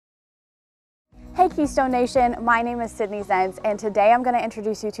Hey Keystone Nation, my name is Sydney Zenz, and today I'm going to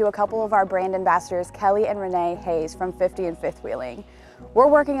introduce you to a couple of our brand ambassadors, Kelly and Renee Hayes from 50 and Fifth Wheeling. We're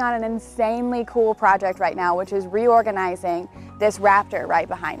working on an insanely cool project right now, which is reorganizing this Raptor right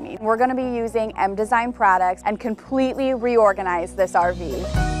behind me. We're going to be using M-Design products and completely reorganize this RV.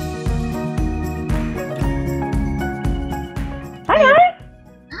 Hi guys!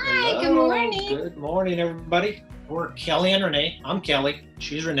 Hi, good morning. Good morning, everybody. We're Kelly and Renee. I'm Kelly,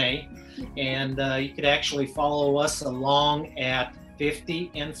 she's Renee. And you could actually follow us along at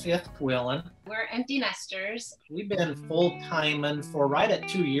 50 and Fifth Wheeling. We're empty nesters. We've been full-timing for right at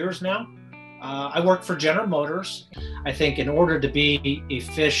 2 years now. I work for General Motors. I think in order to be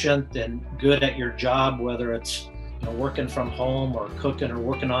efficient and good at your job, whether it's working from home or cooking or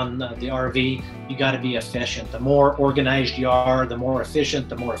working on the RV, you got to be efficient. The more organized you are, the more efficient,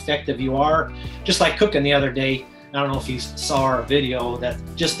 the more effective you are. Just like cooking the other day, I don't know if you saw our video, that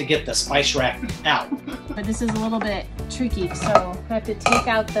just to get the spice rack out. But this is a little bit tricky, so I have to take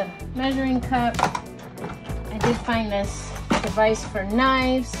out the measuring cup. I did find this device for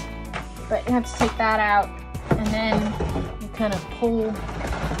knives, but you have to take that out, and then you kind of pull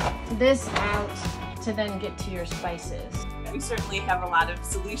this out to then get to your spices. We certainly have a lot of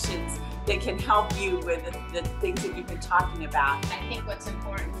solutions that can help you with the things that you've been talking about. I think what's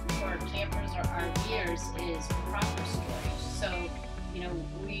important for campers or RVers is proper storage. So,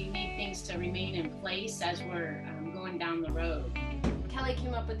 we need things to remain in place as we're going down the road. Kelly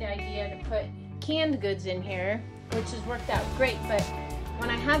came up with the idea to put canned goods in here, which has worked out great, but when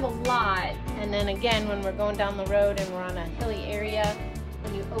I have a lot, and then again when we're going down the road and we're on a hilly area,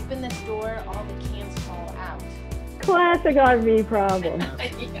 when you open this door, all the cans fall out. Classic RV problem.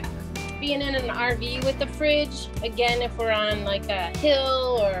 Yeah. Being in an RV with the fridge, again, if we're on like a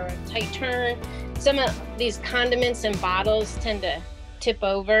hill or a tight turn, some of these condiments and bottles tend to tip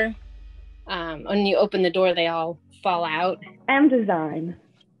over. When you open the door, they all fall out. M-Design.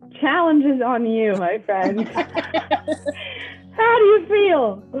 Challenge is on you, my friend. How do you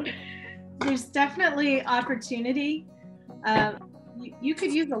feel? There's definitely opportunity. You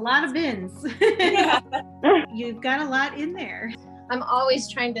could use a lot of bins. You've got a lot in there. I'm always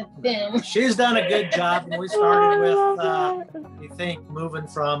trying to thin. She's done a good job. We started with, we think, moving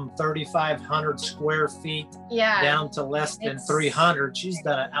from 3,500 square feet down to less than 300. She's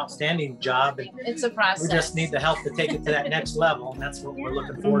done an outstanding job. And it's a process. we just need the help to take it to that next level, and that's what we're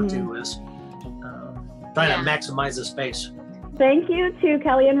looking forward to, is trying to maximize the space. Thank you to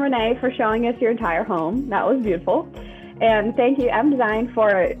Kelly and Renee for showing us your entire home. That was beautiful. And thank you, M-Design,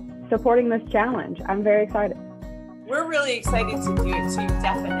 for supporting this challenge. I'm very excited. We're really excited to do it too,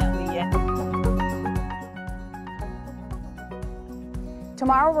 definitely. Yeah.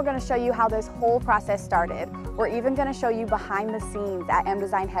 Tomorrow we're going to show you how this whole process started. We're even going to show you behind the scenes at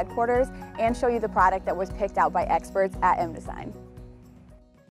M-Design headquarters and show you the product that was picked out by experts at M-Design.